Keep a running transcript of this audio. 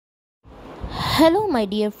Hello, my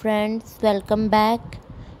dear friends, welcome back.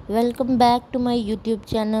 Welcome back to my YouTube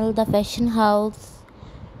channel, The Fashion House.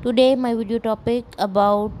 Today, my video topic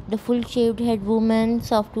about the full shaved head women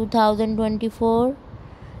of 2024.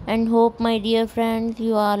 And hope, my dear friends,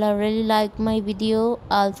 you all are really like my video.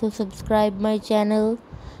 Also, subscribe my channel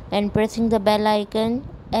and pressing the bell icon.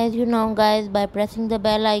 As you know, guys, by pressing the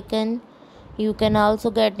bell icon, you can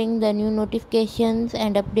also getting the new notifications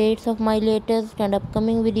and updates of my latest and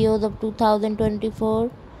upcoming videos of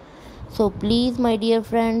 2024. So please, my dear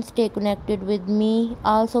friends, stay connected with me.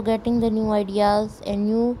 Also getting the new ideas and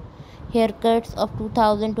new haircuts of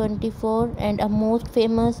 2024 and a most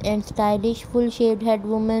famous and stylish full shaved head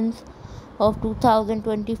women of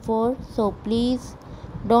 2024. So please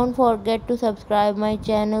don't forget to subscribe my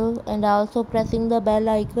channel and also pressing the bell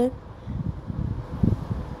icon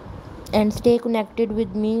and stay connected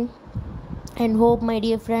with me. And hope, my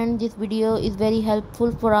dear friend, this video is very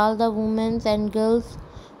helpful for all the women and girls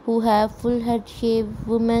who have full head shave,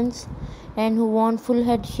 women and who want full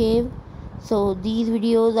head shave. So these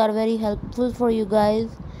videos are very helpful for you guys,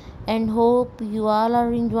 and hope you all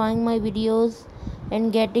are enjoying my videos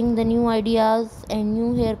and getting the new ideas and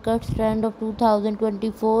new haircuts trend of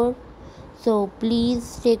 2024. So please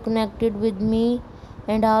stay connected with me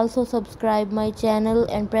and also subscribe my channel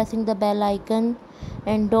and pressing the bell icon,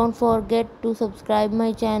 and don't forget to subscribe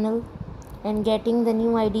my channel and getting the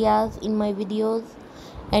new ideas in my videos.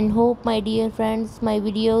 And hope, my dear friends, my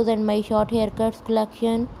videos and my short haircuts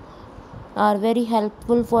collection are very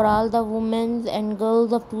helpful for all the women and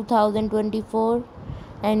girls of 2024.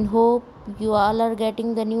 And hope you all are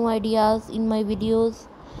getting the new ideas in my videos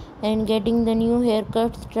and getting the new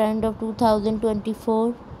haircuts trend of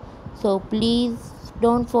 2024. So please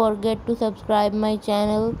don't forget to subscribe my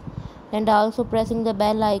channel and also pressing the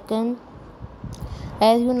bell icon.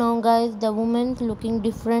 As you know, guys, the women looking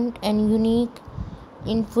different and unique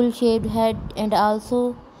in full shaved head and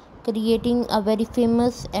also creating a very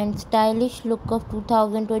famous and stylish look of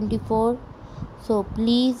 2024. So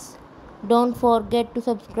please don't forget to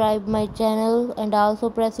subscribe my channel and also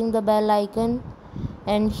pressing the bell icon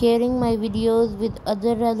and sharing my videos with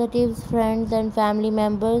other relatives, friends and family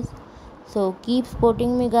members. So keep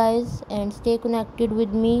supporting me, guys, and stay connected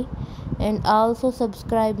with me and also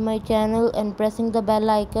subscribe my channel and pressing the bell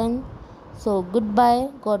icon. So goodbye,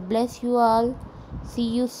 God bless you all. See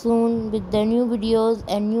you soon with the new videos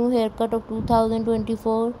and new haircut of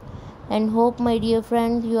 2024. And hope, my dear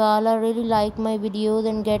friends, you all are really like my videos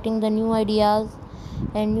and getting the new ideas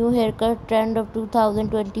and new haircut trend of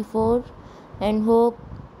 2024. And hope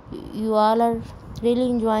you all are really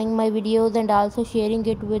enjoying my videos and also sharing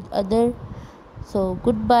it with others. So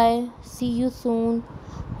goodbye, see you soon.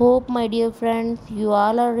 Hope, my dear friends, you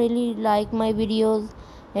all are really like my videos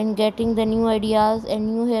and getting the new ideas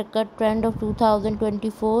and new haircut trend of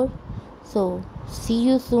 2024. So see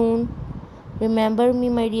you soon. Remember me,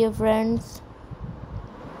 my dear friends.